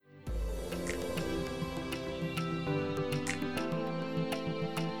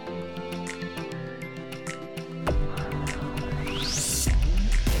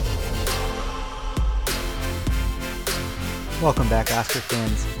Welcome back, Oscar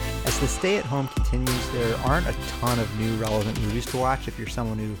fans. As the stay-at-home continues, there aren't a ton of new relevant movies to watch if you're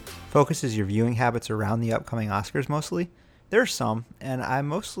someone who focuses your viewing habits around the upcoming Oscars mostly. There are some, and I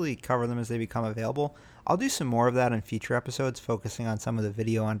mostly cover them as they become available. I'll do some more of that in future episodes, focusing on some of the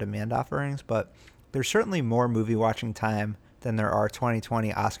video-on-demand offerings, but there's certainly more movie-watching time than there are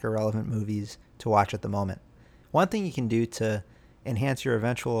 2020 Oscar-relevant movies to watch at the moment. One thing you can do to enhance your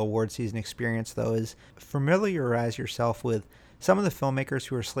eventual award season experience, though, is familiarize yourself with some of the filmmakers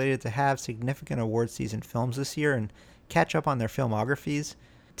who are slated to have significant award season films this year and catch up on their filmographies.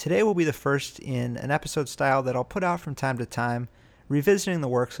 Today will be the first in an episode style that I'll put out from time to time, revisiting the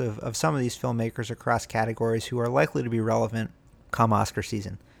works of some of these filmmakers across categories who are likely to be relevant come Oscar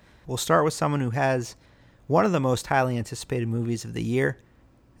season. We'll start with someone who has one of the most highly anticipated movies of the year,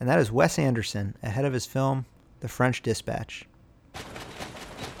 and that is Wes Anderson, ahead of his film, The French Dispatch.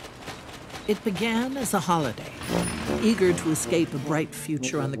 It began as a holiday. Eager to escape a bright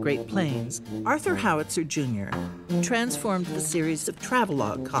future on the Great Plains, Arthur Howitzer Jr. transformed the series of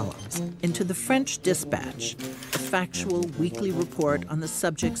travelogue columns into The French Dispatch, a factual weekly report on the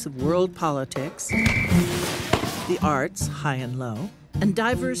subjects of world politics, the arts, high and low, and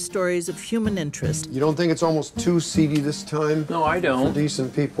diverse stories of human interest. You don't think it's almost too seedy this time? No, I don't. For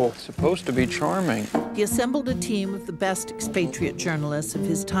decent people. It's supposed to be charming. He assembled a team of the best expatriate journalists of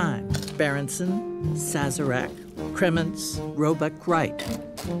his time: Berenson, Sazerac, Kremens, Roebuck Wright.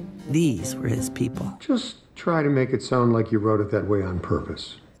 These were his people. Just try to make it sound like you wrote it that way on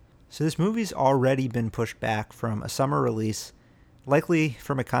purpose. So this movie's already been pushed back from a summer release, likely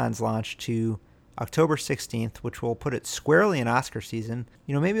from a Cannes launch, to October 16th, which will put it squarely in Oscar season.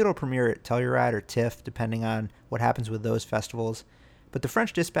 Maybe it'll premiere at Telluride or TIFF, depending on what happens with those festivals. But The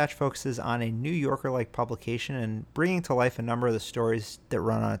French Dispatch focuses on a New Yorker-like publication and bringing to life a number of the stories that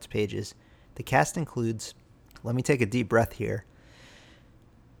run on its pages. The cast includes, let me take a deep breath here,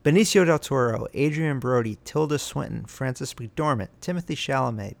 Benicio del Toro, Adrian Brody, Tilda Swinton, Frances McDormand, Timothée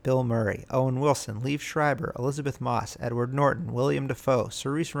Chalamet, Bill Murray, Owen Wilson, Liev Schreiber, Elizabeth Moss, Edward Norton, William Dafoe,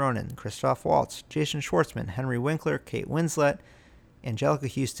 Cerise Ronan, Christoph Waltz, Jason Schwartzman, Henry Winkler, Kate Winslet, Angelica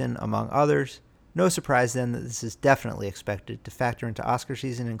Houston, among others. No surprise then that this is definitely expected to factor into Oscar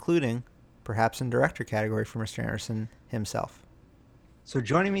season, including, perhaps in director category for Mr. Anderson himself. So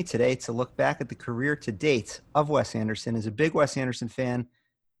joining me today to look back at the career to date of Wes Anderson is a big Wes Anderson fan,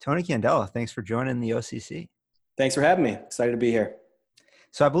 Tony Candela. Thanks for joining the OCC. Thanks for having me. Excited to be here.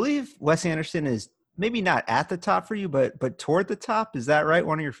 So I believe Wes Anderson is maybe not at the top for you, but toward the top. Is that right?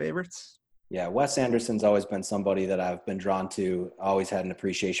 One of your favorites? Yeah, Wes Anderson's always been somebody that I've been drawn to. Always had an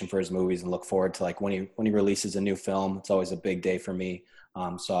appreciation for his movies and look forward to when he releases a new film. It's always a big day for me.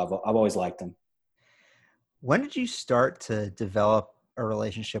 So I've always liked him. When did you start to develop a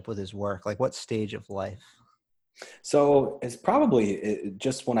relationship with his work? Like what stage of life? So it's probably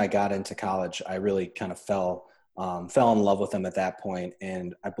just when I got into college, I really kind of fell in love with him at that point.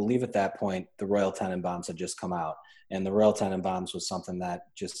 And I believe at that point, the Royal Tenenbaums had just come out. And the Royal Tenenbaums was something that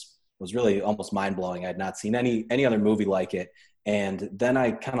just was really almost mind-blowing. I had not seen any other movie like it. And then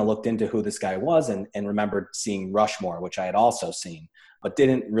I kind of looked into who this guy was and remembered seeing Rushmore, which I had also seen, but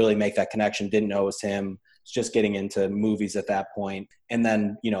didn't really make that connection, didn't know it was him. Was just getting into movies at that point. And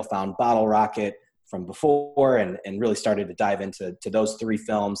then, found Bottle Rocket from before and really started to dive into those three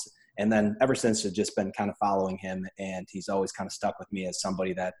films. And then ever since, I've just been kind of following him, and he's always kind of stuck with me as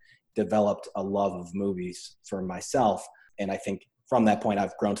somebody that developed a love of movies for myself. And I think from that point,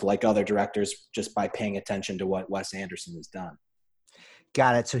 I've grown to like other directors just by paying attention to what Wes Anderson has done.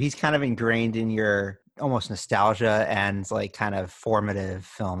 Got it. So he's kind of ingrained in your almost nostalgia and like kind of formative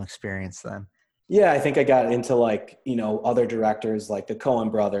film experience then. Yeah, I think I got into other directors like the Coen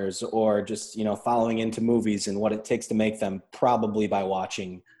brothers, or just, following into movies and what it takes to make them, probably by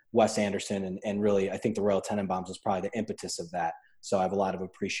watching Wes Anderson. And really, I think the Royal Tenenbaums was probably the impetus of that. So I have a lot of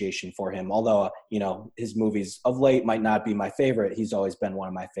appreciation for him. Although, his movies of late might not be my favorite, he's always been one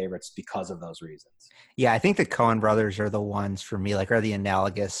of my favorites because of those reasons. Yeah, I think the Coen brothers are the ones for me, are the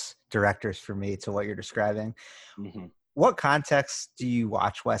analogous directors for me to what you're describing. Mm-hmm. What context do you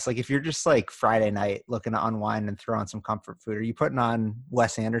watch Wes? If you're just Friday night looking to unwind and throw on some comfort food, are you putting on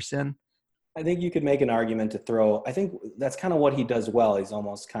Wes Anderson? I think you could make an argument to throw. I think that's kind of what he does well. He's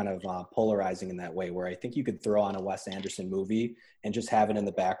almost kind of polarizing in that way, where I think you could throw on a Wes Anderson movie and just have it in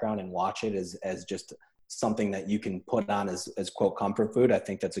the background and watch it as just something that you can put on as quote comfort food. I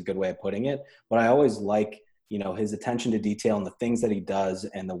think that's a good way of putting it. But I always like, his attention to detail and the things that he does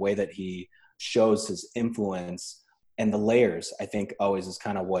and the way that he shows his influence. And the layers, I think, always is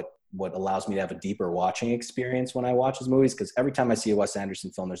kind of what allows me to have a deeper watching experience when I watch his movies. Because every time I see a Wes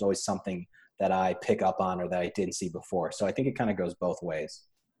Anderson film, there's always something that I pick up on or that I didn't see before. So I think it kind of goes both ways.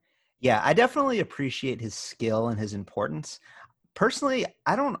 Yeah, I definitely appreciate his skill and his importance. Personally,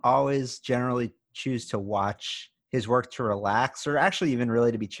 I don't always generally choose to watch his work to relax or actually even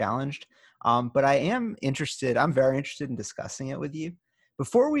really to be challenged. But I am interested, I'm very interested in discussing it with you.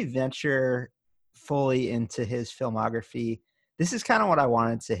 Before we venture fully into his filmography, this is kind of what I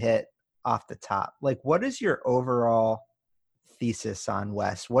wanted to hit off the top. Like, what is your overall thesis on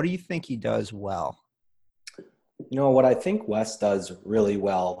Wes? What do you think he does well? You know, what I think Wes does really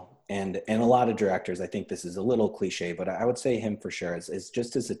well, and a lot of directors, I think this is a little cliche, but I would say him for sure, is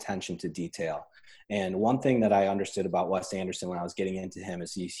just his attention to detail. And one thing that I understood about Wes Anderson when I was getting into him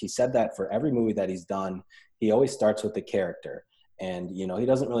is he said that for every movie that he's done, he always starts with the character. And, you know,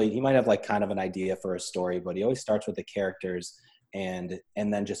 he might have like kind of an idea for a story, but he always starts with the characters and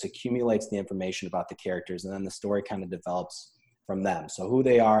then just accumulates the information about the characters. And then the story kind of develops from them. So who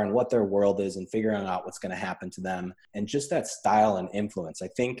they are and what their world is and figuring out what's going to happen to them and just that style and influence. I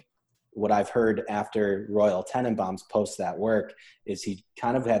think what I've heard after Royal Tenenbaums post that work is he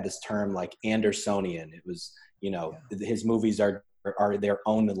kind of had this term like Andersonian. It was, you know, his movies are their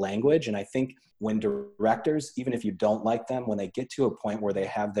own language. And I think when directors, even if you don't like them, when they get to a point where they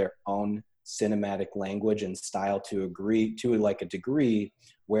have their own cinematic language and style to agree to like a degree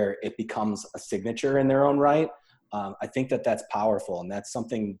where it becomes a signature in their own right, I think that that's powerful. And that's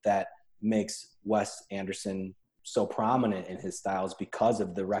something that makes Wes Anderson so prominent in his styles because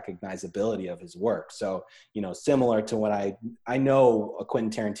of the recognizability of his work. So, you know, similar to when I know a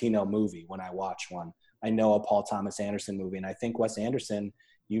Quentin Tarantino movie when I watch one, I know a Paul Thomas Anderson movie. And I think Wes Anderson,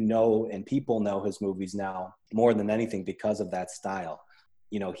 you know, and people know his movies now more than anything because of that style.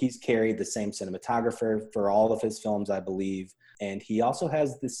 You know, he's carried the same cinematographer for all of his films, I believe. And he also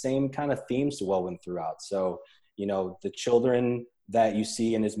has the same kind of themes woven throughout. So, you know, the children that you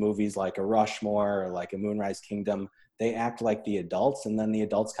see in his movies, like a Rushmore or like a Moonrise Kingdom, they act like the adults, and then the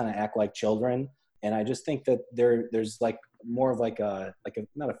adults kind of act like children. And I just think that there's like more of like a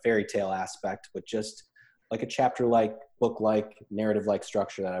not a fairy tale aspect, but just like a chapter like, book like, narrative like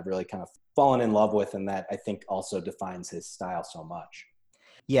structure that I've really kind of fallen in love with, and that I think also defines his style so much.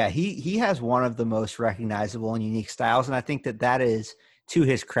 Yeah, he has one of the most recognizable and unique styles, and I think that is to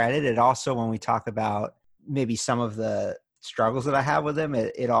his credit. It also, when we talk about maybe some of the struggles that I have with him,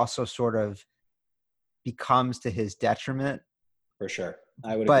 it also sort of becomes to his detriment. For sure.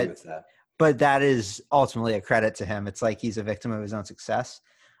 I would agree with that. But that is ultimately a credit to him. It's like he's a victim of his own success.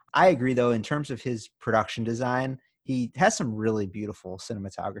 I agree, though, in terms of his production design, he has some really beautiful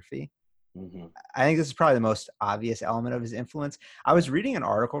cinematography. Mm-hmm. I think this is probably the most obvious element of his influence. I was reading an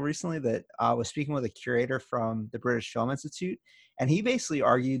article recently that was speaking with a curator from the British Film Institute, and he basically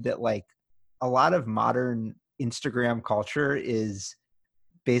argued that like a lot of modern Instagram culture is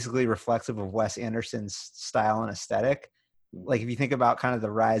basically reflexive of Wes Anderson's style and aesthetic. Like if you think about kind of the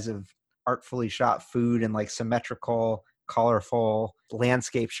rise of artfully shot food and like symmetrical, colorful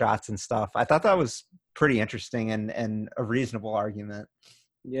landscape shots and stuff, I thought that was pretty interesting and a reasonable argument.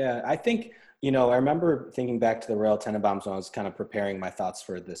 Yeah, I think, you know, I remember thinking back to the Royal Tenenbaums when I was kind of preparing my thoughts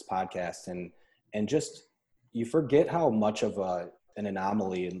for this podcast, and just you forget how much of an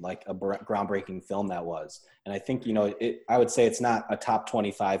anomaly and like a groundbreaking film that was. And I think, you know, I would say it's not a top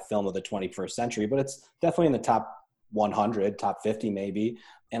 25 film of the 21st century, but it's definitely in the top 100, top 50 maybe.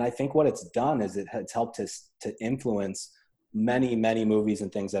 And I think what it's done is it has helped us to influence many, many movies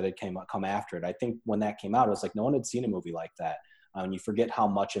and things that had come after it. I think when that came out, it was like no one had seen a movie like that. And you forget how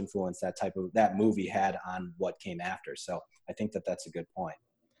much influence that movie had on what came after. So I think that that's a good point.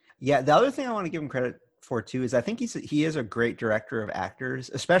 Yeah, the other thing I want to give him credit for too is I think he is a great director of actors,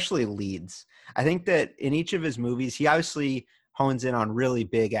 especially leads. I think that in each of his movies, he obviously hones in on really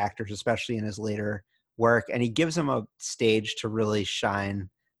big actors, especially in his later work, and he gives them a stage to really shine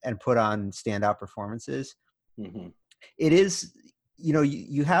and put on standout performances. Mm-hmm. It is, you know,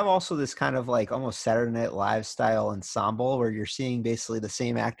 you have also this kind of like almost Saturday Night Live style ensemble where you're seeing basically the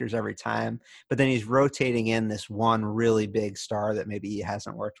same actors every time, but then he's rotating in this one really big star that maybe he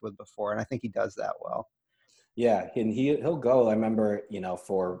hasn't worked with before. And I think he does that well. Yeah. And he'll go, I remember, you know,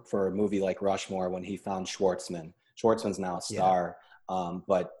 for a movie like Rushmore, when he found Schwartzman's now a star. Yeah.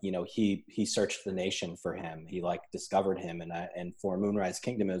 But you know, he searched the nation for him. He like discovered him. And for Moonrise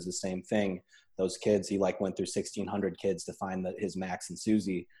Kingdom, it was the same thing. Those kids, he like went through 1,600 kids to find his Max and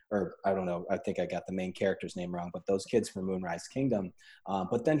Susie, or I don't know, I think I got the main character's name wrong, but those kids from Moonrise Kingdom.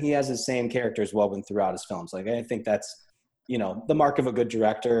 But then he has his same characters woven throughout his films. Like I think that's, you know, the mark of a good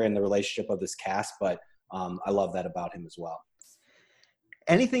director and the relationship of this cast. But I love that about him as well.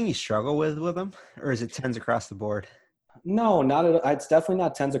 Anything you struggle with him, or is it 10s across the board? No, not at all. It's definitely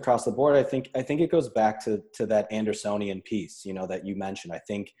not tens across the board. I think it goes back to that Andersonian piece, you know, that you mentioned. I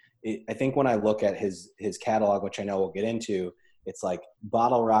think when I look at his catalog, which I know we'll get into, it's like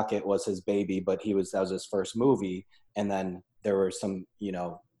Bottle Rocket was his baby, but that was his first movie, and then there were some, you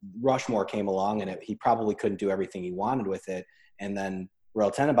know, Rushmore came along, and he probably couldn't do everything he wanted with it, and then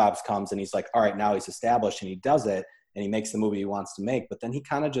Royal Tenenbaums comes, and he's like, all right, now he's established, and he does it, and he makes the movie he wants to make, but then he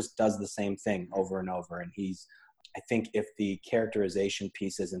kind of just does the same thing over and over, and I think if the characterization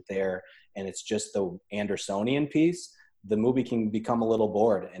piece isn't there and it's just the Andersonian piece, the movie can become a little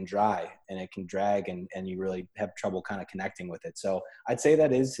bored and dry, and it can drag, and you really have trouble kind of connecting with it. So I'd say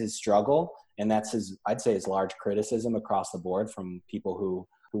that is his struggle, and that's I'd say his large criticism across the board from people who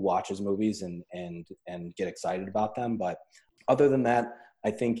watch his movies and get excited about them. But other than that,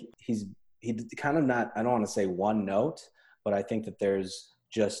 I think he kind of not, I don't want to say one note, but I think that there's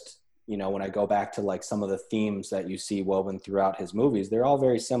just, you know, when I go back to like some of the themes that you see woven throughout his movies, they're all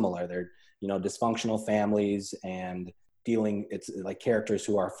very similar. They're, you know, dysfunctional families and it's like characters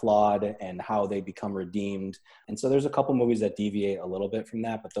who are flawed and how they become redeemed. And so there's a couple movies that deviate a little bit from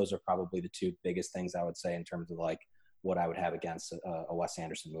that, but those are probably the two biggest things I would say in terms of like what I would have against a Wes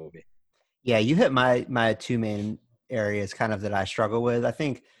Anderson movie. Yeah, you hit my two main areas kind of that I struggle with. I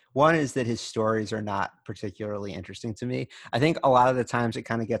think one is that his stories are not particularly interesting to me. I think a lot of the times it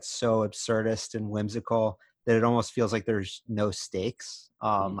kind of gets so absurdist and whimsical that it almost feels like there's no stakes.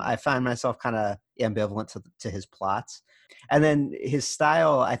 I find myself kind of ambivalent to his plots. And then his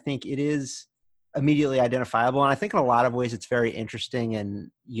style, I think it is immediately identifiable. And I think in a lot of ways it's very interesting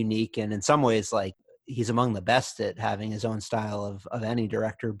and unique. And in some ways, like, he's among the best at having his own style of any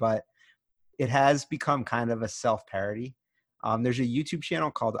director, but it has become kind of a self-parody. There's a YouTube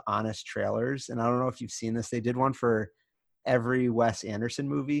channel called Honest Trailers, and I don't know if you've seen this. They did one for every Wes Anderson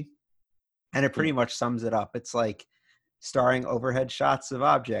movie, and it pretty much sums it up. It's like starring overhead shots of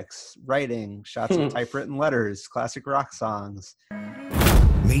objects, writing, shots of typewritten letters, classic rock songs.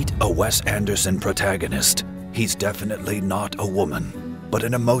 Meet a Wes Anderson protagonist. He's definitely not a woman, but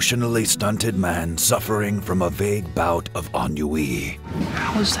an emotionally stunted man suffering from a vague bout of ennui.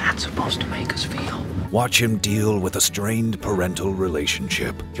 How is that supposed to make us feel? Watch him deal with a strained parental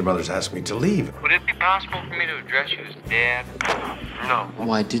relationship. Your mother's asked me to leave. Would it be possible for me to address you as Dad? No.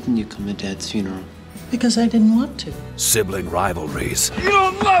 Why didn't you come to Dad's funeral? Because I didn't want to. Sibling rivalries. You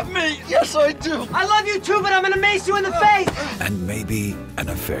don't love me! Yes, I do! I love you too, but I'm gonna mace you in the face! And maybe an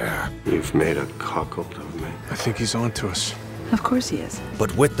affair. You've made a cuckold of me. I think he's on to us. Of course he is.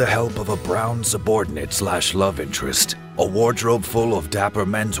 But with the help of a brown subordinate/love interest, a wardrobe full of dapper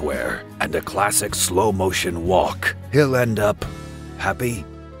menswear, and a classic slow-motion walk, he'll end up happy,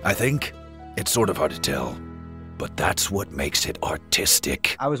 I think. It's sort of hard to tell, but that's what makes it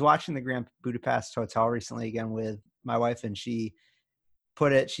artistic. I was watching the Grand Budapest Hotel recently again with my wife, and she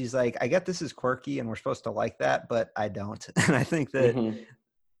put it, she's like, I get this is quirky and we're supposed to like that, but I don't. And I think that,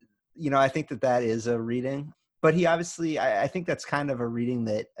 you know, I think that is a reading. But he obviously, I think that's kind of a reading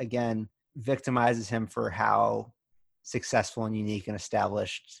that, again, victimizes him for how successful and unique and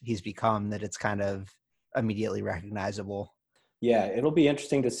established he's become, that it's kind of immediately recognizable. Yeah, it'll be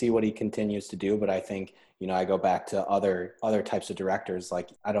interesting to see what he continues to do. But I think, you know, I go back to other types of directors. Like,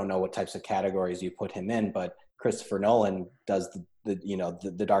 I don't know what types of categories you put him in, but Christopher Nolan does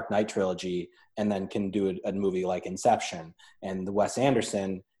the Dark Knight trilogy and then can do a movie like Inception. And the Wes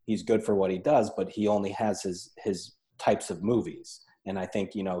Anderson, he's good for what he does, but he only has his types of movies. And I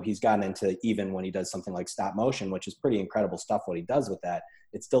think, you know, he's gotten into, even when he does something like stop motion, which is pretty incredible stuff, what he does with that,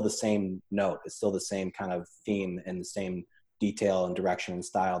 it's still the same note. It's still the same kind of theme and the same detail and direction and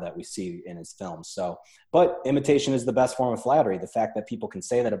style that we see in his films. So, but imitation is the best form of flattery. The fact that people can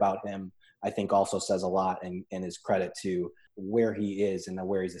say that about him, I think also says a lot and is credit to where he is and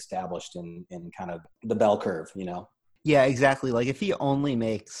where he's established in kind of the bell curve, you know? Yeah, exactly. Like, if he only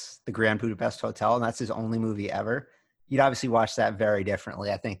makes the Grand Budapest Hotel and that's his only movie ever, you'd obviously watch that very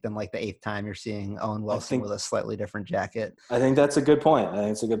differently, I think, than like the 8th time you're seeing Owen Wilson with a slightly different jacket. I think that's a good point.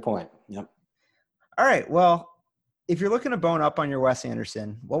 Yep. All right. Well, if you're looking to bone up on your Wes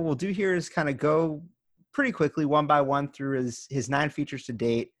Anderson, what we'll do here is kind of go pretty quickly one by one through his 9 features to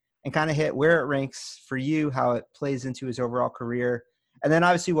date and kind of hit where it ranks for you, how it plays into his overall career. And then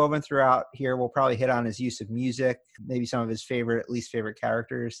obviously woven throughout here, we'll probably hit on his use of music, maybe some of his least favorite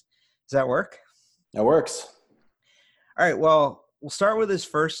characters. Does that work? That works. All right. Well, we'll start with his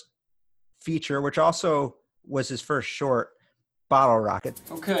first feature, which also was his first short. Bottle Rocket.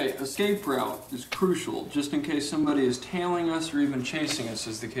 Okay, escape route is crucial, just in case somebody is tailing us or even chasing us,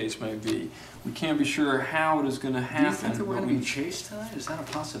 as the case may be. We can't be sure how it is going to happen. Do you think that we're going to be chased tonight? Is that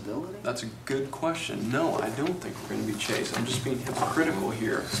a possibility? That's a good question. No, I don't think we're going to be chased. I'm just being hypocritical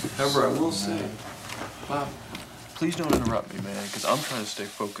here. However, I will say, Bob, please don't interrupt me, man, because I'm trying to stay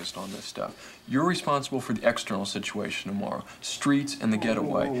focused on this stuff. You're responsible for the external situation tomorrow. Streets and the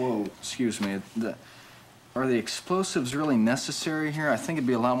getaway. Whoa. Excuse me. Are the explosives really necessary here? I think it'd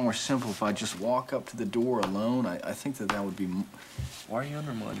be a lot more simple if I just walk up to the door alone. I think that would be... Why are you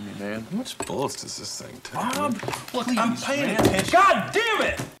undermining me, man? How much bullets does this thing take? Bob, look, please, I'm paying man. attention. God damn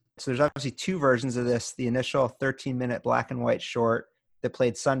it! So there's obviously two versions of this. The initial 13-minute black and white short that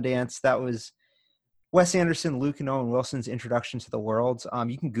played Sundance. That was Wes Anderson, Luke, and Owen Wilson's introduction to the world.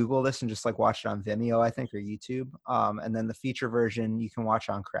 You can Google this and just like watch it on Vimeo, I think, or YouTube. And then the feature version you can watch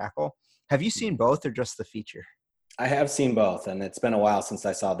on Crackle. Have you seen both or just the feature? I have seen both, and it's been a while since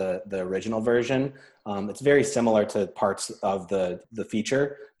I saw the original version. It's very similar to parts of the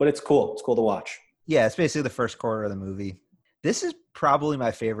feature, but it's cool. It's cool to watch. Yeah, it's basically the first quarter of the movie. This is probably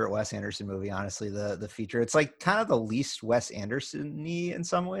my favorite Wes Anderson movie, honestly, the feature. It's like kind of the least Wes Anderson-y in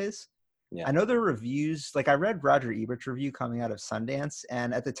some ways. Yeah. I know the reviews, like I read Roger Ebert's review coming out of Sundance,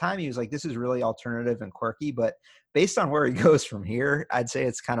 and at the time he was like, this is really alternative and quirky, but based on where he goes from here, I'd say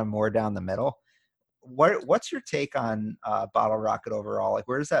it's kind of more down the middle. What's your take on Bottle Rocket overall? Like,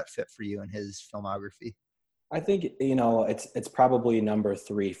 where does that fit for you in his filmography? I think, it's probably number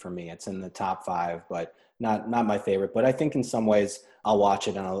 3 for me. It's in the top 5, but not my favorite. But I think in some ways I'll watch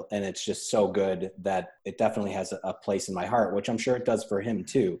it and it's just so good that it definitely has a place in my heart, which I'm sure it does for him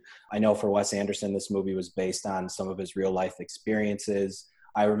too. I know for Wes Anderson, this movie was based on some of his real life experiences.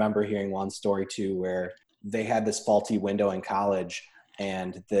 I remember hearing one story too where they had this faulty window in college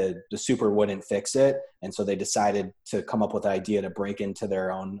and the super wouldn't fix it. And so they decided to come up with an idea to break into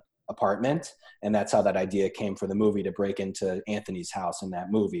their own apartment. And that's how that idea came for the movie, to break into Anthony's house in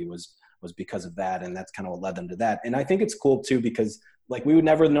that movie was because of that. And that's kind of what led them to that. And I think it's cool too, because like we would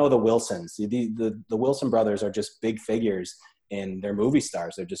never know the Wilsons. The Wilson brothers are just big figures and they're movie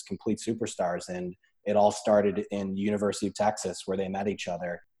stars. They're just complete superstars. And it all started in University of Texas where they met each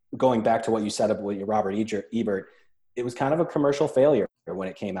other. Going back to what you said about Robert Ebert, it was kind of a commercial failure when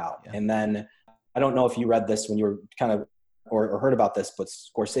it came out. Yeah. And then I don't know if you read this when you were kind of, or heard about this, but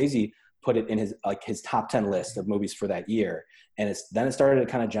Scorsese put it in his top 10 list of movies for that year. And then it started to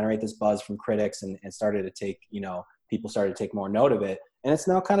kind of generate this buzz from critics and started to take, people started to take more note of it. And it's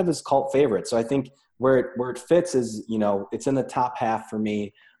now kind of his cult favorite. So I think where it fits is, it's in the top half for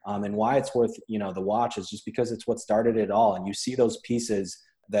me. And why it's worth, the watch is just because it's what started it all. And you see those pieces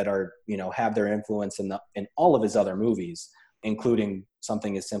that are, have their influence in all of his other movies, including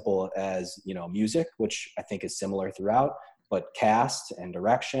something as simple as, music, which I think is similar throughout, but cast and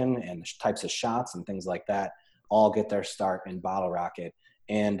direction and the types of shots and things like that all get their start in Bottle Rocket.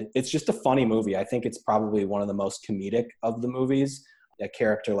 And it's just a funny movie. I think it's probably one of the most comedic of the movies. A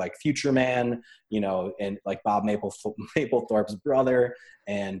character like Future Man, and like Bob Mapplethorpe's brother,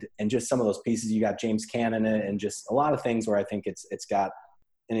 and just some of those pieces. You got James Caan in it, and just a lot of things where I think it's got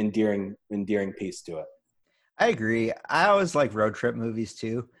an endearing piece to it. I agree. I always like road trip movies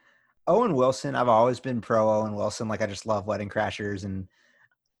too. Owen Wilson, I've always been pro Owen Wilson. Like I just love Wedding Crashers. And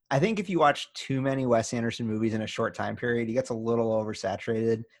I think if you watch too many Wes Anderson movies in a short time period, he gets a little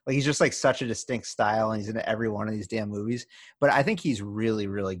oversaturated. Like he's just like such a distinct style and he's in every one of these damn movies. But I think he's really,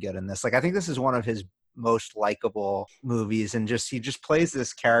 really good in this. Like I think this is one of his most likable movies, and he just plays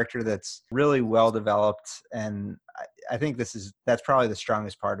this character that's really well developed. And I think that's probably the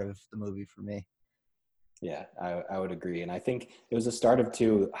strongest part of the movie for me. Yeah, I would agree. And I think it was the start of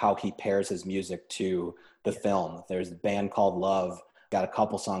how he pairs his music to the film. There's a band called Love, got a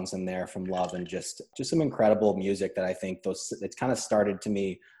couple songs in there from Love, and just some incredible music that I think it's kind of started to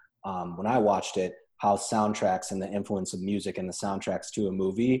me when I watched it, how soundtracks and the influence of music and the soundtracks to a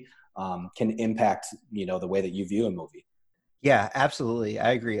movie can impact, the way that you view a movie. Yeah, absolutely.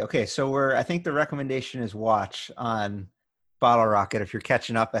 I agree. Okay. So I think the recommendation is watch on Bottle Rocket. If you're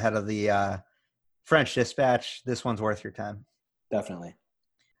catching up ahead of the French Dispatch, this one's worth your time. Definitely.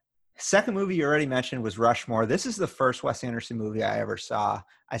 Second movie you already mentioned was Rushmore. This is the first Wes Anderson movie I ever saw.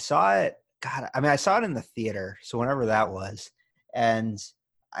 I saw it in the theater. So whenever that was, and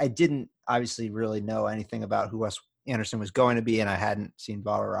I didn't obviously really know anything about who Wes Anderson was going to be, and I hadn't seen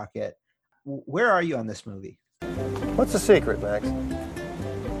Bottle Rocket. Where are you on this movie? What's the secret, Max?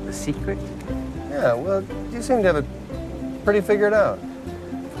 The secret? Yeah, well, you seem to have it pretty figured out.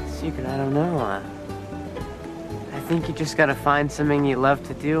 Secret, I don't know. I think you just gotta find something you love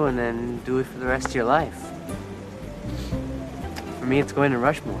to do and then do it for the rest of your life. For me, it's going to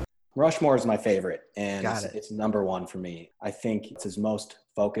Rushmore. Rushmore is my favorite, and Got it. it's number one for me. I think it's his most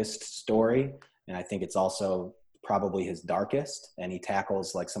focused story, and I think it's also probably his darkest, and he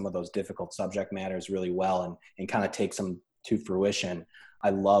tackles like some of those difficult subject matters really well and kind of takes them to fruition. I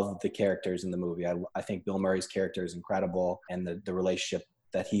love the characters in the movie. I think Bill Murray's character is incredible, and the relationship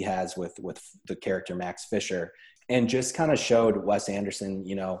that he has with the character Max Fisher, and just kind of showed Wes Anderson,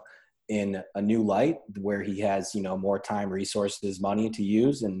 you know, in a new light where he has, you know, more time, resources, money to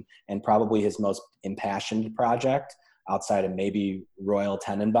use, and probably his most impassioned project outside of maybe Royal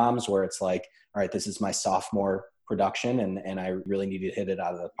Tenenbaums, where it's like, all right, this is my sophomore production and I really need to hit it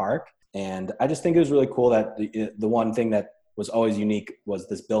out of the park. And I just think it was really cool that the one thing that was always unique was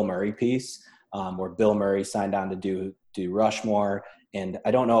this Bill Murray piece, where Bill Murray signed on to do Rushmore. And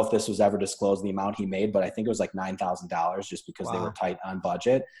I don't know if this was ever disclosed, the amount he made, but I think it was like $9,000 just because they were tight on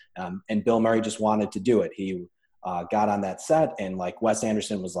budget. And Bill Murray just wanted to do it. He got on that set, and like Wes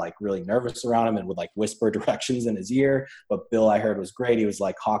Anderson was like really nervous around him and would like whisper directions in his ear. But Bill, I heard, was great. He was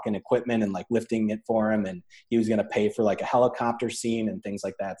like hawking equipment and like lifting it for him. And he was going to pay for like a helicopter scene and things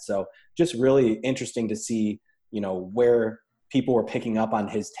like that. So just really interesting to see, you know, where people were picking up on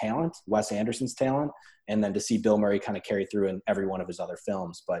his talent, Wes Anderson's talent, and then to see Bill Murray kind of carry through in every one of his other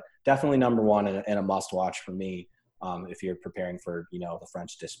films. But definitely number one and a must watch for me if you're preparing for, you know, The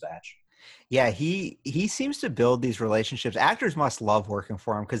French Dispatch. Yeah, he seems to build these relationships. Actors must love working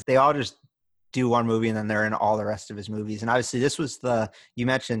for him because they all just do one movie and then they're in all the rest of his movies. And obviously this was you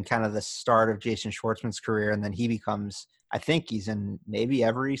mentioned kind of the start of Jason Schwartzman's career, and then he becomes, I think he's in maybe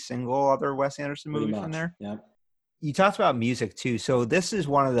every single other Wes Anderson movie from there. Yeah. You talked about music too. So this is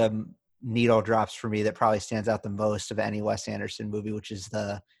one of the needle drops for me that probably stands out the most of any Wes Anderson movie, which is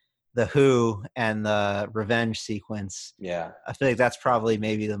the Who and the Revenge sequence. Yeah. I feel like that's probably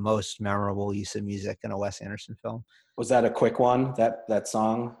maybe the most memorable use of music in a Wes Anderson film. Was that a quick one, that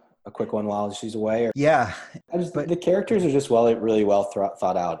song? A quick one while she's away? Or? Yeah. But the characters are just really well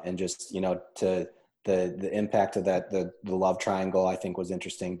thought out, and just, you know, to the impact of that, the love triangle, I think was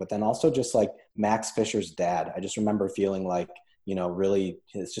interesting. But then also just like Max Fisher's dad, I just remember feeling like, you know, really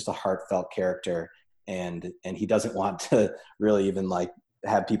it's just a heartfelt character, and he doesn't want to really even like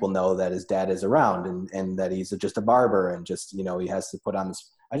have people know that his dad is around and that he's just a barber, and just, you know, he has to put on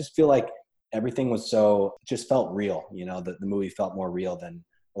this. I just feel like everything was just felt real, you know, the movie felt more real than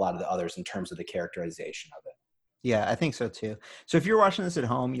a lot of the others in terms of the characterization of it. Yeah, I think so too. So if you're watching this at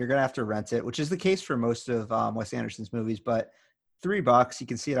home, you're going to have to rent it, which is the case for most of Wes Anderson's movies, but $3, you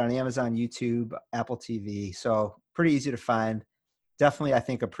can see it on Amazon, YouTube, Apple TV. So pretty easy to find. Definitely, I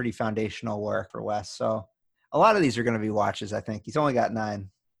think, a pretty foundational work for Wes. So a lot of these are going to be watches, I think. He's only got 9.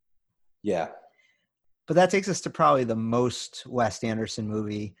 Yeah. But that takes us to probably the most Wes Anderson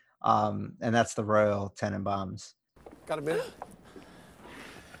movie, and that's The Royal Tenenbaums. Got a minute?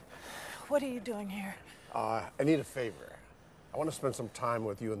 What are you doing here? I need a favor. I want to spend some time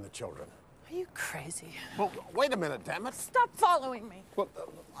with you and the children. Are you crazy? Well, wait a minute, damn it. Stop following me. Well,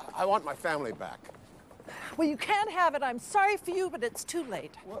 I want my family back. Well, you can't have it. I'm sorry for you, but it's too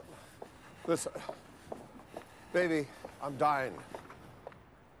late. What? Listen, baby, I'm dying.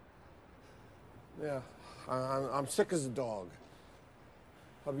 Yeah, I'm sick as a dog.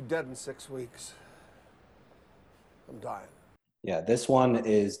 I'll be dead in 6 weeks. I'm dying. Yeah, this one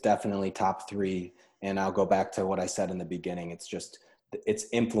is definitely top 3. And I'll go back to what I said in the beginning. It's just its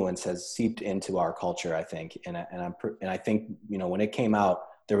influence has seeped into our culture, I think. And I think, you know, when it came out,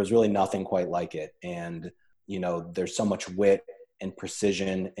 there was really nothing quite like it. And, you know, there's so much wit and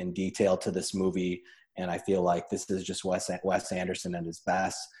precision and detail to this movie. And I feel like this is just Wes Anderson at his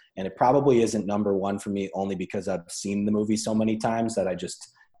best. And it probably isn't number one for me only because I've seen the movie so many times that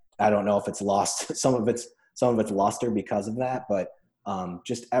I don't know if it's lost some of its luster because of that. But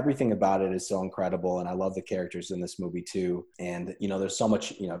just everything about it is so incredible, and I love the characters in this movie too. And, you know, there's so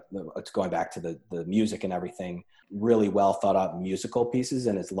much, you know, it's going back to the music and everything, really well thought out musical pieces,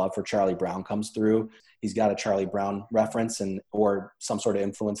 and his love for Charlie Brown comes through. He's got a Charlie Brown reference or some sort of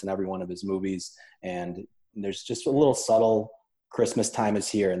influence in every one of his movies. And there's just a little subtle Christmas Time Is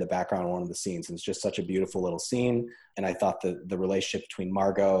Here in the background of one of the scenes. And it's just such a beautiful little scene. And I thought the relationship between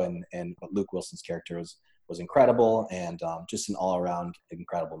Margot and Luke Wilson's character was incredible, and just an all-around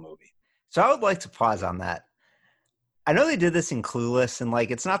incredible movie. So I would like to pause on that. I know they did this in Clueless, and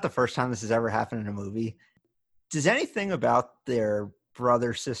like it's not the first time this has ever happened in a movie. Does anything about their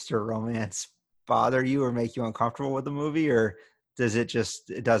brother-sister romance bother you or make you uncomfortable with the movie, or does it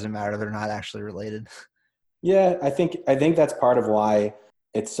doesn't matter, they're not actually related? Yeah, I think that's part of why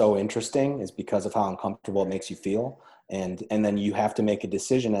it's so interesting, is because of how uncomfortable it makes you feel. And then you have to make a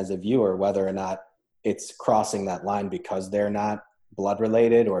decision as a viewer whether or not it's crossing that line because they're not blood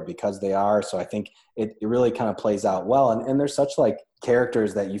related or because they are. So I think it really kind of plays out well. And there's such like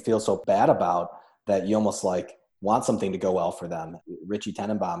characters that you feel so bad about that you almost like want something to go well for them. Richie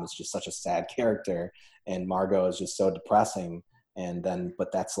Tenenbaum is just such a sad character, and Margot is just so depressing. And then,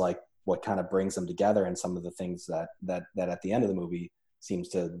 but that's like what kind of brings them together, and some of the things that at the end of the movie seems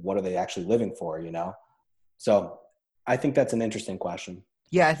to, what are they actually living for, you know? So I think that's an interesting question.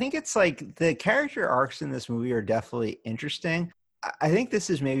 Yeah, I think it's like the character arcs in this movie are definitely interesting. I think this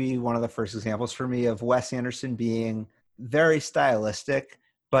is maybe one of the first examples for me of Wes Anderson being very stylistic,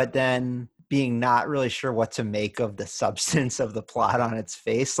 but then being not really sure what to make of the substance of the plot on its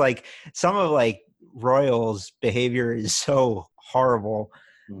face. Like some of like Royal's behavior is so horrible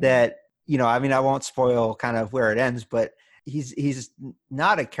that, you know, I mean, I won't spoil kind of where it ends, but he's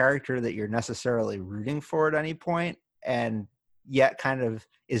not a character that you're necessarily rooting for at any point, and yet kind of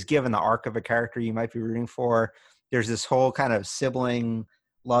is given the arc of a character you might be rooting for. There's this whole kind of sibling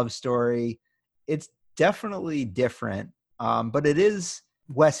love story. It's definitely different, but it is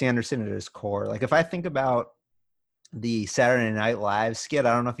Wes Anderson at his core. Like if I think about the Saturday Night Live skit,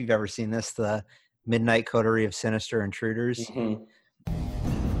 I don't know if you've ever seen this, the Midnight Coterie of Sinister Intruders. Mm-hmm.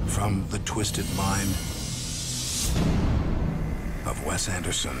 From the twisted mind of Wes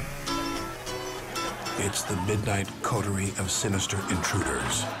Anderson, it's the Midnight Coterie of Sinister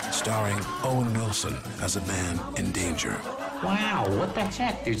Intruders, starring Owen Wilson as a man in danger. Wow, what the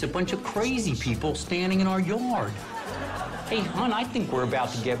heck? There's a bunch of crazy people standing in our yard. Hey, hon, I think we're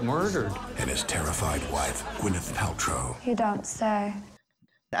about to get murdered. And his terrified wife, Gwyneth Paltrow. You don't say.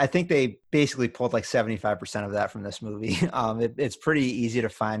 I think they basically pulled like 75% of that from this movie. It's pretty easy to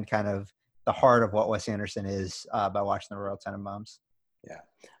find kind of the heart of what Wes Anderson is by watching the Royal Tenenbaums. Yeah,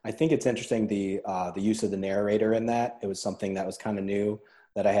 I think it's interesting the use of the narrator in that. It was something that was kind of new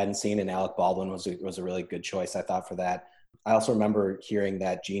that I hadn't seen, and Alec Baldwin was a really good choice, I thought, for that. I also remember hearing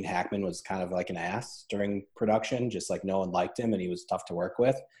that Gene Hackman was kind of like an ass during production, just like no one liked him and he was tough to work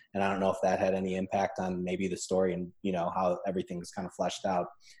with. And I don't know if that had any impact on maybe the story and, you know, how everything was kind of fleshed out.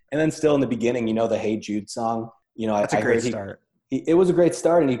 And then still in the beginning, you know, the Hey Jude song, you know, that's a great start. It was a great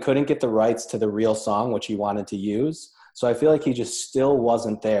start, and he couldn't get the rights to the real song, which he wanted to use. So I feel like he just still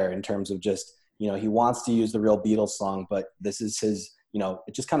wasn't there in terms of just, you know, he wants to use the real Beatles song, but this is his, you know,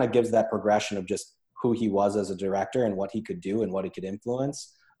 it just kind of gives that progression of just who he was as a director and what he could do and what he could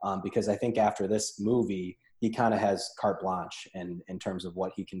influence. Because I think after this movie, he kind of has carte blanche in terms of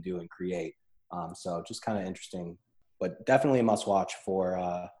what he can do and create. So just kind of interesting, but definitely a must watch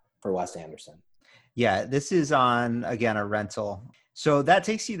for Wes Anderson. Yeah, this is on, again, a rental. So that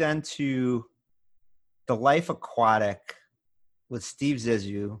takes you then to The Life Aquatic with Steve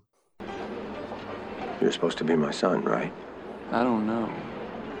Zissou. You're supposed to be my son, right? I don't know.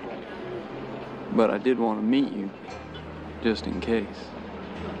 But I did want to meet you, just in case.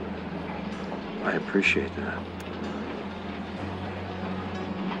 I appreciate that.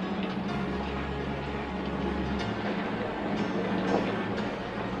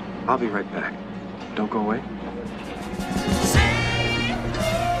 I'll be right back. Don't go away.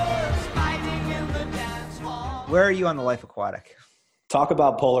 Where are you on The Life Aquatic? Talk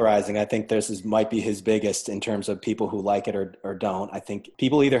about polarizing. I think this might be his biggest in terms of people who like it or don't. I think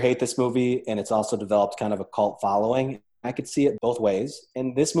people either hate this movie, and it's also developed kind of a cult following. I could see it both ways.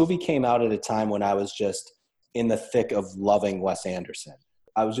 And this movie came out at a time when I was just in the thick of loving Wes Anderson.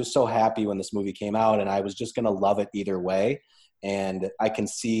 I was just so happy when this movie came out, and I was just going to love it either way. And I can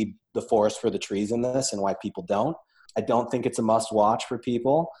see the forest for the trees in this and why people don't. I don't think it's a must watch for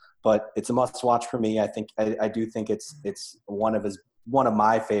people, but it's a must watch for me. I think I do think it's one of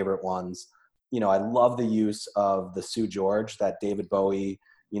my favorite ones. You know, I love the use of the Sue George, that David Bowie,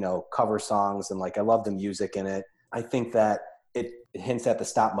 you know, cover songs, and like I love the music in it. I think that it hints at the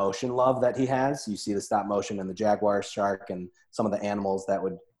stop motion love that he has. You see the stop motion in the Jaguar Shark and some of the animals that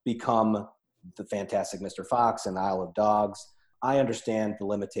would become the Fantastic Mr. Fox and Isle of Dogs. I understand the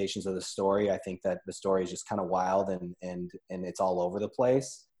limitations of the story. I think that the story is just kind of wild and it's all over the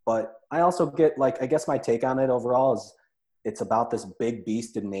place. But I also get, like, I guess my take on it overall is it's about this big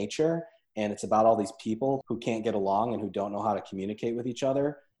beast in nature, and it's about all these people who can't get along and who don't know how to communicate with each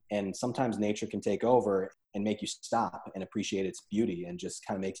other. And sometimes nature can take over and make you stop and appreciate its beauty, and just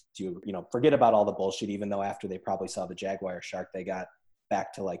kind of makes you, you know, forget about all the bullshit, even though after they probably saw the Jaguar Shark, they got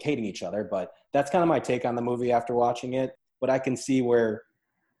back to like hating each other. But that's kind of my take on the movie after watching it. But I can see where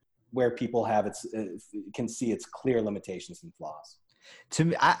people can see its clear limitations and flaws. To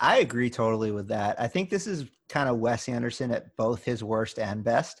me, I agree totally with that. I think this is kind of Wes Anderson at both his worst and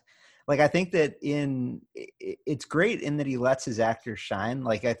best. Like, I think that it's great in that he lets his actors shine.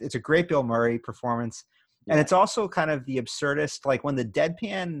 Like, it's a great Bill Murray performance. And it's also kind of the absurdist, like when the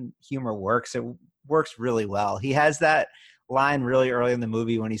deadpan humor works, it works really well. He has that line really early in the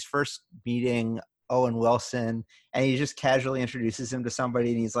movie when he's first meeting Owen Wilson, and he just casually introduces him to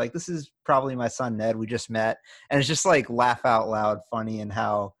somebody, and he's like, "This is probably my son Ned. We just met," and it's just like laugh out loud funny and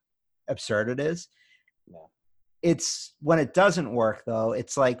how absurd it is. Yeah. It's when it doesn't work though,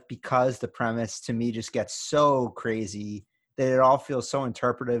 it's like because the premise to me just gets so crazy that it all feels so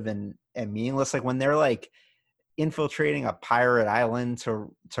interpretive and meaningless. Like when they're like infiltrating a pirate island to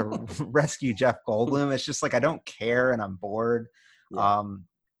rescue Jeff Goldblum, it's just like I don't care and I'm bored. Yeah.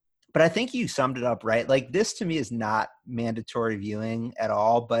 But I think you summed it up right. Like this to me is not mandatory viewing at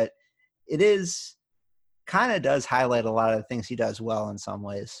all, but it is kind of does highlight a lot of the things he does well in some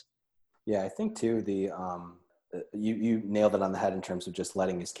ways. Yeah, I think too, you nailed it on the head in terms of just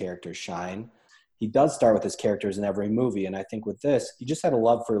letting his characters shine. He does start with his characters in every movie. And I think with this, he just had a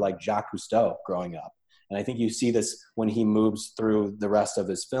love for like Jacques Cousteau growing up. And I think you see this when he moves through the rest of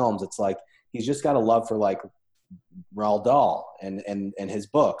his films. It's like he's just got a love for like Roald Dahl and his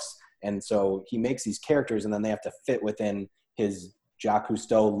books. And so he makes these characters and then they have to fit within his Jacques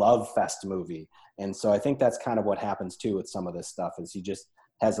Cousteau Love Fest movie. And so I think that's kind of what happens too with some of this stuff is he just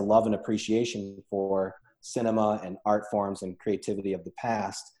has a love and appreciation for cinema and art forms and creativity of the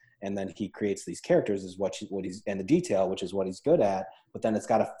past. And then he creates these characters is what he's, and the detail, which is what he's good at, but then it's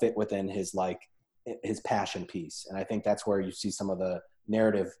got to fit within his, like his passion piece. And I think that's where you see some of the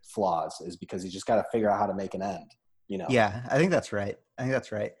narrative flaws is because he's just got to figure out how to make an end, you know? Yeah, I think that's right.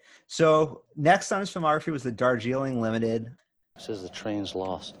 So next on his filmography was the Darjeeling Limited. It says the train's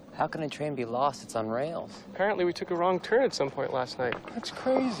lost. How can a train be lost? It's on rails. Apparently we took a wrong turn at some point last night. That's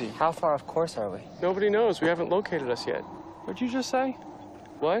crazy. How far off course are we? Nobody knows. We haven't located us yet. What'd you just say?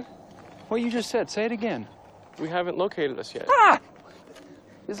 What? What you just said. Say it again. We haven't located us yet. Ah!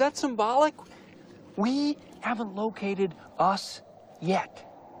 Is that symbolic? We haven't located us yet.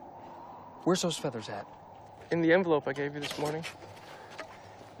 Where's those feathers at? In the envelope I gave you this morning.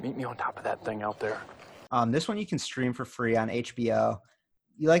 Meet me on top of that thing out there. This one you can stream for free on HBO.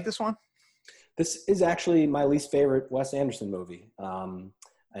 You like this one? This is actually my least favorite Wes Anderson movie.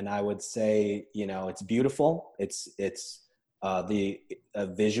 And I would say, you know, it's beautiful. The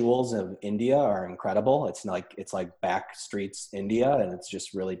visuals of India are incredible. It's like back streets India, and it's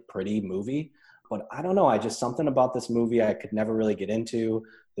just really pretty movie. But I don't know. Something about this movie I could never really get into.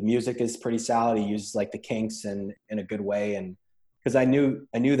 The music is pretty solid. He uses like the Kinks in a good way, and because I knew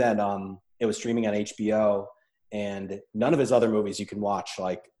that it was streaming on HBO, and none of his other movies you can watch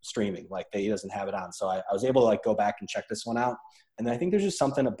like streaming. Like he doesn't have it on, so I was able to like go back and check this one out. And I think there's just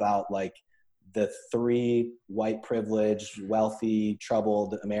something about like the three white privileged, wealthy,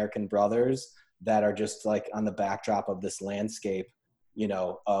 troubled American brothers that are just like on the backdrop of this landscape, you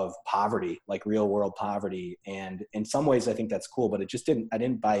know, of poverty, like real world poverty. And in some ways I think that's cool, but I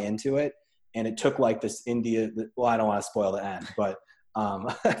didn't buy into it. And it took like this well, I don't want to spoil the end, but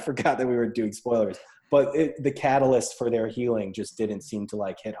I forgot that we were doing spoilers, but the catalyst for their healing just didn't seem to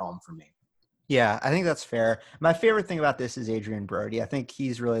like hit home for me. Yeah, I think that's fair. My favorite thing about this is Adrian Brody. I think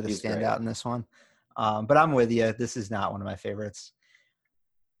he's really the standout in this one. But I'm with you. This is not one of my favorites.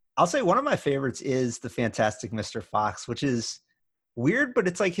 I'll say one of my favorites is The Fantastic Mr. Fox, which is weird, but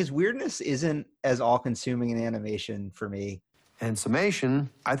it's like his weirdness isn't as all-consuming in animation for me. In summation,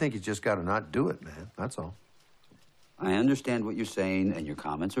 I think you just got to not do it, man. That's all. I understand what you're saying, and your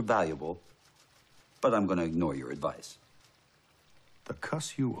comments are valuable, but I'm going to ignore your advice. The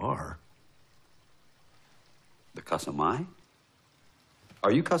cuss you are. The cuss am I?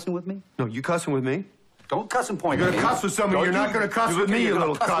 Are you cussing with me? No, you cussing with me? Don't cuss and point You're at me. You're going to cuss with somebody. You're not going to cuss with me, you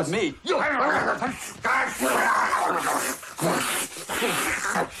little cuss. With me.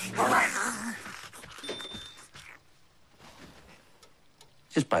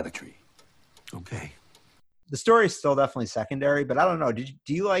 Just by the tree. Okay. The story is still definitely secondary, but I don't know. Do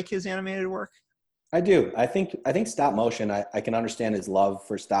you like his animated work? I do. I think stop motion, I can understand his love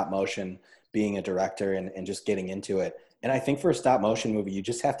for stop motion, being a director and just getting into it. And I think for a stop motion movie, you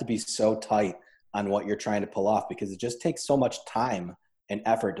just have to be so tight on what you're trying to pull off because it just takes so much time and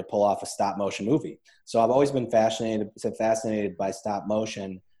effort to pull off a stop motion movie. So I've always been fascinated by stop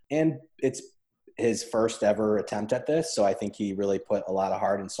motion, and it's his first ever attempt at this. So I think he really put a lot of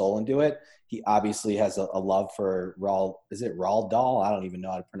heart and soul into it. He obviously has a love for Roald Dahl? I don't even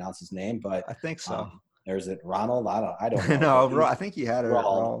know how to pronounce his name, but I think so. Or is it Ronald? I don't know. No, I think he had it.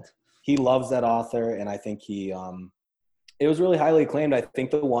 Roald. He loves that author, and I think it was really highly acclaimed. I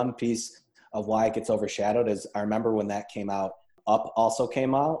think the one piece of why it gets overshadowed is I remember when that came out, Up also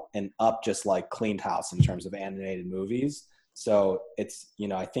came out, and Up just like cleaned house in terms of animated movies. So it's,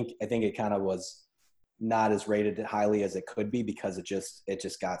 I think it kind of was not as rated highly as it could be because it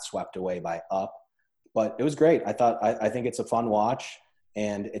just got swept away by Up. But it was great. I think it's a fun watch,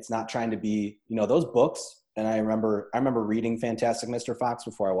 and it's not trying to be, those books. And I remember reading Fantastic Mr. Fox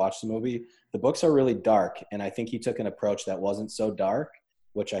before I watched the movie. The books are really dark, and I think he took an approach that wasn't so dark,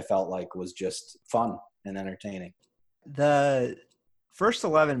 which I felt like was just fun and entertaining. The first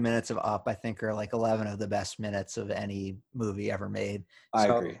 11 minutes of Up, I think, are like 11 of the best minutes of any movie ever made. I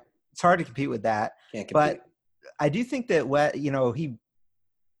agree. It's hard to compete with that. Can't compete. But I do think that,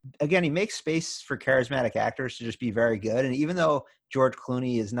 he makes space for charismatic actors to just be very good. And even though George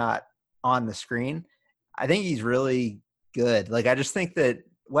Clooney is not on the screen, I think he's really good. Like, I just think that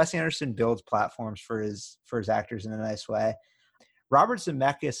Wes Anderson builds platforms for his actors in a nice way. Robert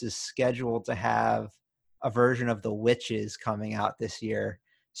Zemeckis is scheduled to have a version of The Witches coming out this year.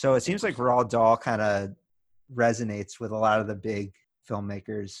 So it seems like Roald Dahl kind of resonates with a lot of the big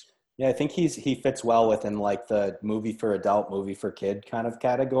filmmakers. Yeah, I think he fits well within like the movie for adult, movie for kid kind of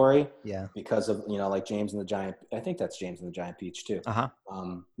category. Yeah. Because of, like James and the Giant, I think that's James and the Giant Peach too. Uh-huh.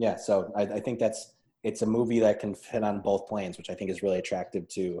 Yeah, so I think it's a movie that can fit on both planes, which I think is really attractive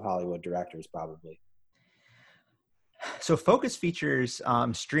to Hollywood directors probably. So Focus Features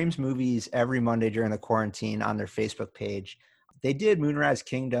streams movies every Monday during the quarantine on their Facebook page. They did Moonrise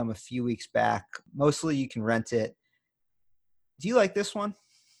Kingdom a few weeks back. Mostly you can rent it. Do you like this one?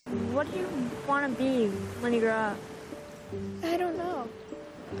 What do you want to be when you grow up? I don't know.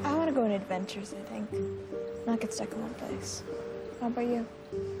 I want to go on adventures, I think. Not get stuck in one place. How about you?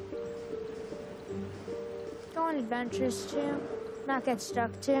 Go on adventures too. Not get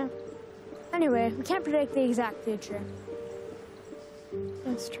stuck too. Anyway, we can't predict the exact future.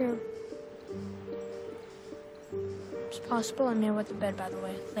 That's true. It's possible I'm near with the bed, by the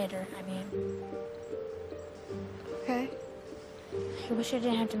way. Later, I mean. Okay. I wish I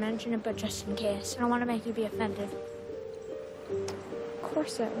didn't have to mention it, but just in case. I don't want to make you be offended. Of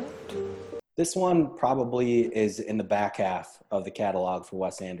course I won't. This one probably is in the back half of the catalog for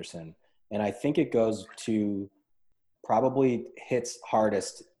Wes Anderson. And I think it goes to probably hits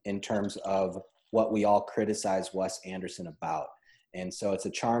hardest in terms of what we all criticize Wes Anderson about. And so it's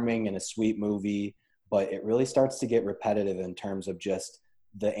a charming and a sweet movie, but it really starts to get repetitive in terms of just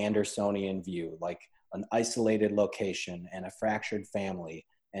the Andersonian view, like an isolated location and a fractured family.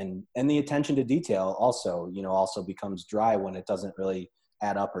 And the attention to detail also becomes dry when it doesn't really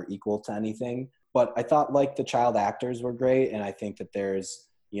add up or equal to anything. But I thought like the child actors were great. And I think that there's,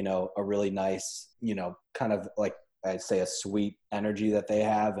 a really nice, kind of like I'd say a sweet energy that they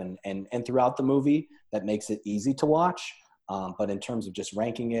have and throughout the movie that makes it easy to watch. But in terms of just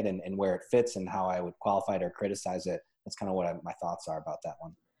ranking it and where it fits and how I would qualify it or criticize it, that's kind of what my thoughts are about that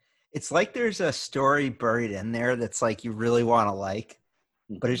one. It's like there's a story buried in there that's like you really want to like,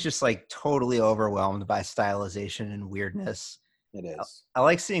 but it's just like totally overwhelmed by stylization and weirdness. It is. I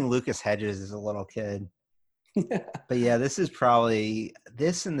like seeing Lucas Hedges as a little kid. But yeah, this and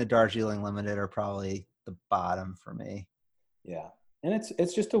the Darjeeling Limited are probably the bottom for me. Yeah. And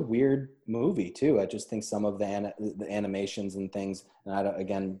it's just a weird movie too. I just think some of the animations and things, and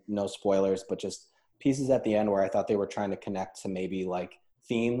again, no spoilers, but just pieces at the end where I thought they were trying to connect to maybe like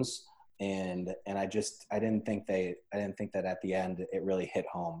themes, and I didn't think that at the end it really hit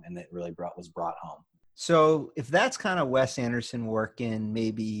home and it really was brought home. So if that's kind of Wes Anderson working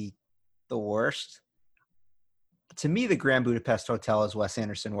maybe the worst, to me the Grand Budapest Hotel is Wes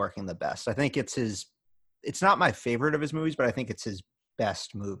Anderson working the best. I think it's not my favorite of his movies, but I think it's his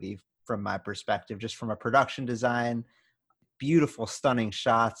best movie from my perspective, just from a production design, beautiful, stunning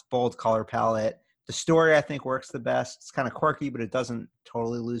shots, bold color palette. The story, I think, works the best. It's kind of quirky, but it doesn't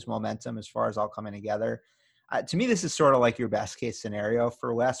totally lose momentum as far as all coming together. To me, this is sort of like your best case scenario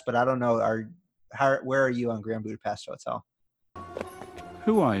for Wes, but I don't know. Where are you on Grand Budapest Hotel?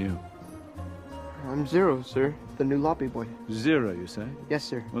 Who are you? I'm Zero, sir. The new lobby boy. Zero, you say? Yes,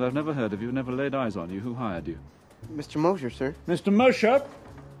 sir. Well, I've never heard of you, never laid eyes on you. Who hired you? Mr. Mosher, sir. Mr. Mosher?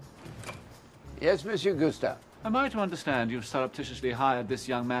 Yes, Monsieur Gustave. Am I to understand you've surreptitiously hired this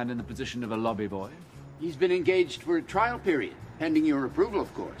young man in the position of a lobby boy? He's been engaged for a trial period, pending your approval,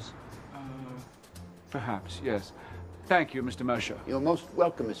 of course. Perhaps, yes. Thank you, Mr. Mosher. You're most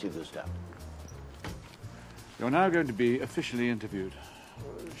welcome, Monsieur Gustave. You're now going to be officially interviewed.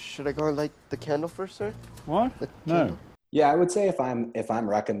 Should I go and light the candle first, sir? What? No. Yeah, I would say if I'm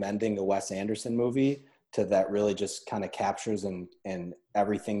recommending a Wes Anderson movie that really just kind of captures and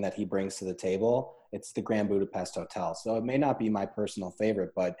everything that he brings to the table, it's the Grand Budapest Hotel. So it may not be my personal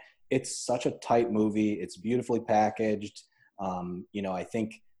favorite, but it's such a tight movie. It's beautifully packaged. I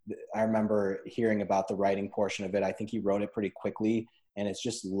think I remember hearing about the writing portion of it. I think he wrote it pretty quickly, and it's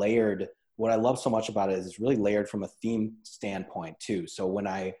just layered what I love so much about it is it's really layered from a theme standpoint too. So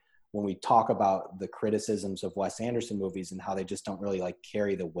when we talk about the criticisms of Wes Anderson movies and how they just don't really like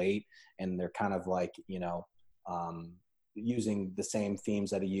carry the weight, and they're kind of like, using the same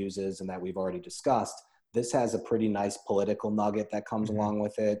themes that he uses and that we've already discussed, this has a pretty nice political nugget that comes along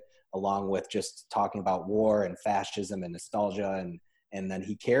with it, along with just talking about war and fascism and nostalgia. And then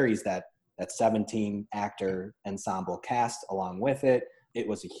he carries that 17 actor ensemble cast along with it. It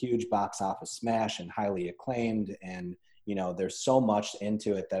was a huge box office smash and highly acclaimed. And, there's so much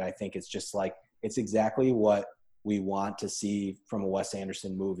into it that I think it's just like, it's exactly what we want to see from a Wes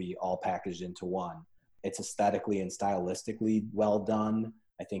Anderson movie all packaged into one. It's aesthetically and stylistically well done.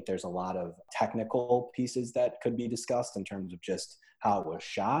 I think there's a lot of technical pieces that could be discussed in terms of just how it was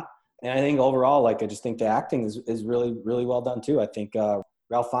shot. And I think overall, I just think the acting is really, really well done too. I think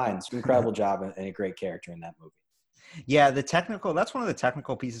Ralph Fiennes, incredible job and a great character in that movie. Yeah, that's one of the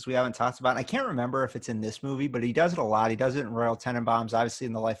technical pieces we haven't talked about. And I can't remember if it's in this movie, but he does it a lot. He does it in Royal Tenenbaums, obviously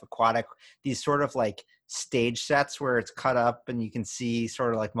in The Life Aquatic, these sort of like stage sets where it's cut up and you can see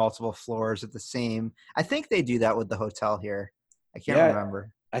sort of like multiple floors at the same. I think they do that with the hotel here. I can't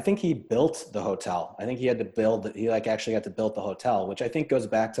remember. I think he built the hotel. I think he actually had to build the hotel, which I think goes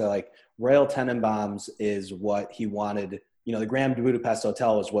back to Royal Tenenbaums is what he wanted. The Grand Budapest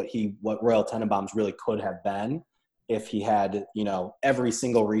Hotel was what Royal Tenenbaums really could have been if he had, every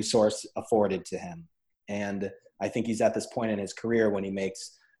single resource afforded to him. And I think he's at this point in his career when he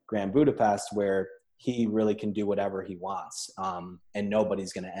makes Grand Budapest where he really can do whatever he wants. And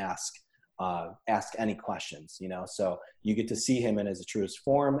nobody's going to ask any questions, so you get to see him in his truest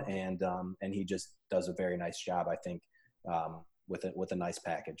form. And he just does a very nice job, I think, with a nice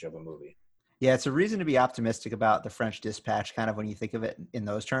package of a movie. Yeah. It's a reason to be optimistic about The French Dispatch, kind of when you think of it in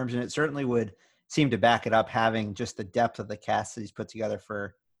those terms. And it certainly would seem to back it up, having just the depth of the cast that he's put together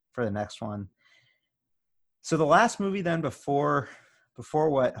for the next one. So the last movie then before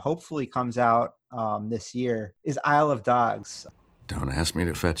what hopefully comes out this year is Isle of Dogs. Don't ask me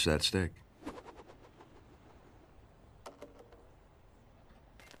to fetch that stick.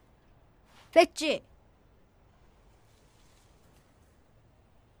 Fetch it.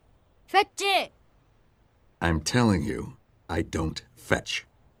 Fetch it. I'm telling you, I don't fetch.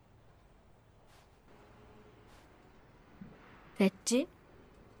 Fetch it.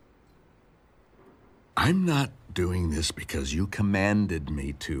 I'm not doing this because you commanded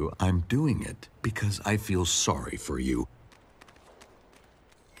me to. I'm doing it because I feel sorry for you.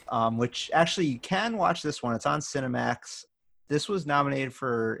 Which actually you can watch this one. It's on Cinemax. This was nominated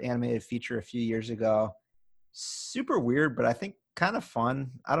for animated feature a few years ago. Super weird, but I think kind of fun.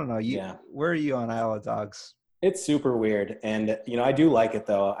 I don't know. Where are you on Isle of Dogs? It's super weird. And, I do like it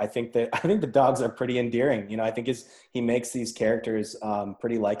though. I think the dogs are pretty endearing. I think he makes these characters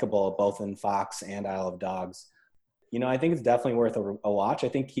pretty likable, both in Fox and Isle of Dogs. I think it's definitely worth a watch. I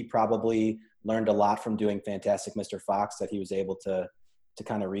think he probably learned a lot from doing Fantastic Mr. Fox that he was able to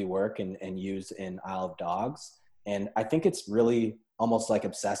kind of rework and use in Isle of Dogs. And I think it's really almost like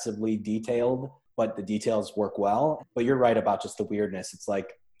obsessively detailed, but the details work well. But you're right about just the weirdness. It's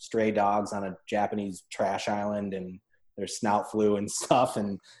like stray dogs on a Japanese trash island and their snout flu and stuff.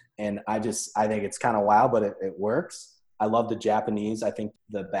 And I think it's kind of wild, but it works. I love the Japanese. I think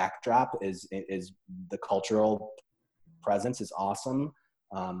the backdrop is the cultural presence is awesome.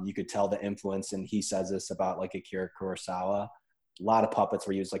 You could tell the influence, and he says this about like Akira Kurosawa. A lot of puppets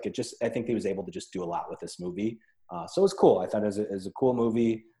were used. I think he was able to just do a lot with this movie. So it's cool. I thought it was a cool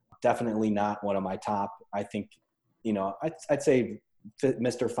movie. Definitely not one of my top. I think, I'd say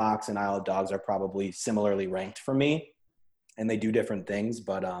Mr. Fox and Isle of Dogs are probably similarly ranked for me, and they do different things.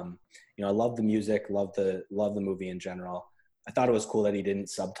 But I love the music, love the movie in general. I thought it was cool that he didn't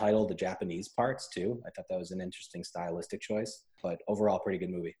subtitle the Japanese parts too. I thought that was an interesting stylistic choice. But overall, pretty good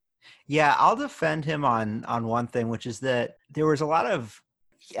movie. Yeah, I'll defend him on one thing, which is that there was a lot of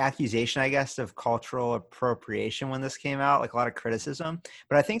accusation, I guess, of cultural appropriation when this came out, like a lot of criticism.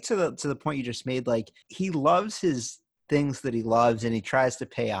 But I think to the point you just made, like he loves his things that he loves and he tries to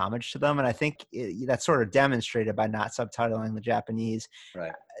pay homage to them. And I think that's sort of demonstrated by not subtitling the Japanese.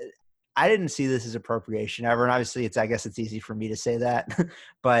 Right. I didn't see this as appropriation ever. And obviously I guess it's easy for me to say that,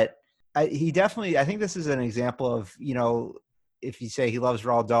 but I think this is an example of, if you say he loves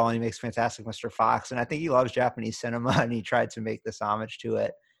Roald Dahl and he makes Fantastic Mr. Fox, and I think he loves Japanese cinema and he tried to make this homage to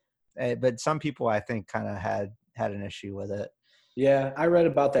it. But some people I think kind of had an issue with it. Yeah, I read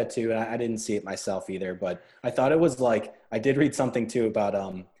about that too. And I didn't see it myself either, but I thought it was I did read something too about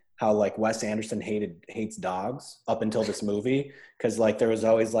how like Wes Anderson hates dogs up until this movie, because like there was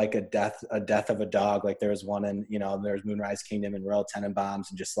always like a death of a dog. Like there was one in, you know, there's Moonrise Kingdom and Royal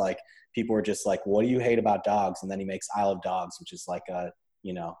Tenenbaums, and just like people were just like, what do you hate about dogs? And then he makes Isle of Dogs, which is like a,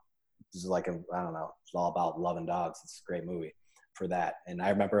 you know, this is like a, I don't know, it's all about loving dogs. It's a great movie for that. And I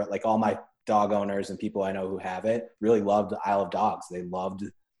remember like all my dog owners and people I know who have it really loved Isle of Dogs. They loved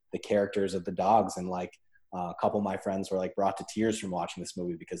the characters of the dogs, and like a couple of my friends were like brought to tears from watching this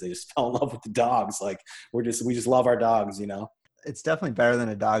movie because they just fell in love with the dogs. Like we just love our dogs, you know. It's definitely better than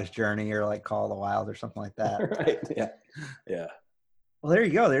A Dog's Journey or like Call of the Wild or something like that. Right. Yeah. Yeah. Well, there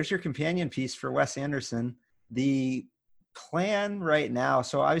you go. There's your companion piece for Wes Anderson. The plan right now,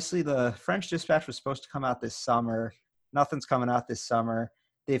 so obviously the French Dispatch was supposed to come out this summer. Nothing's coming out this summer.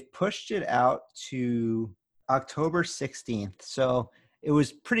 They've pushed it out to October 16th. So it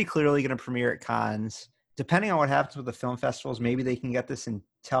was pretty clearly going to premiere at Cannes. Depending on what happens with the film festivals, maybe they can get this in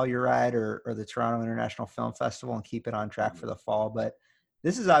Telluride or the Toronto International Film Festival and keep it on track for the fall. But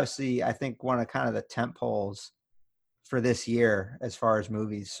this is obviously, I think, one of kind of the tent poles for this year as far as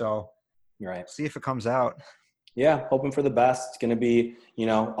movies. So right, see if it comes out. Yeah, hoping for the best. It's going to be, you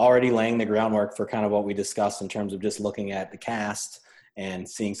know, already laying the groundwork for kind of what we discussed in terms of just looking at the cast and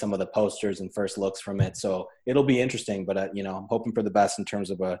seeing some of the posters and first looks from it. So it'll be interesting, but, you know, I'm hoping for the best in terms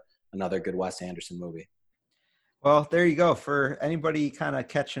of another good Wes Anderson movie. Well, there you go. For anybody kind of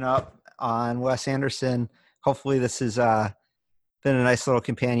catching up on Wes Anderson, hopefully this has been a nice little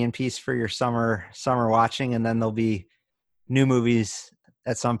companion piece for your summer watching, and then there'll be new movies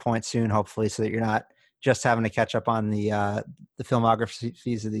at some point soon, hopefully, so that you're not just having to catch up on the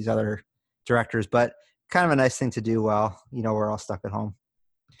filmographies of these other directors. But kind of a nice thing to do while, you know, we're all stuck at home.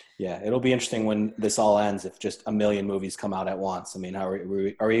 Yeah, it'll be interesting when this all ends if just a million movies come out at once. I mean, are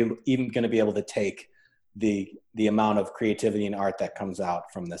we even going to be able to take the amount of creativity and art that comes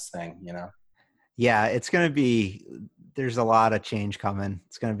out from this thing, you know? Yeah, it's going to be, there's a lot of change coming.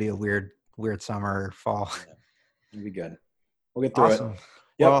 It's going to be a weird summer or fall. Yeah, it'll be good. We'll get through it.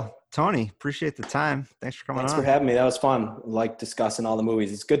 Yep. Well, Tony, appreciate the time. Thanks for coming Thanks on. for having me. That was fun. Like discussing all the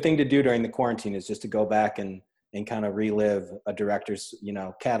movies. It's a good thing to do during the quarantine, is just to go back and kind of relive a director's, you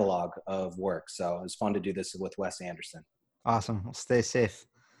know, catalog of work. So it was fun to do this with Wes Anderson. Awesome. Well, stay safe.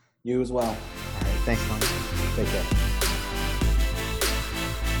 You as well. All right. Thanks, Tony. Take care.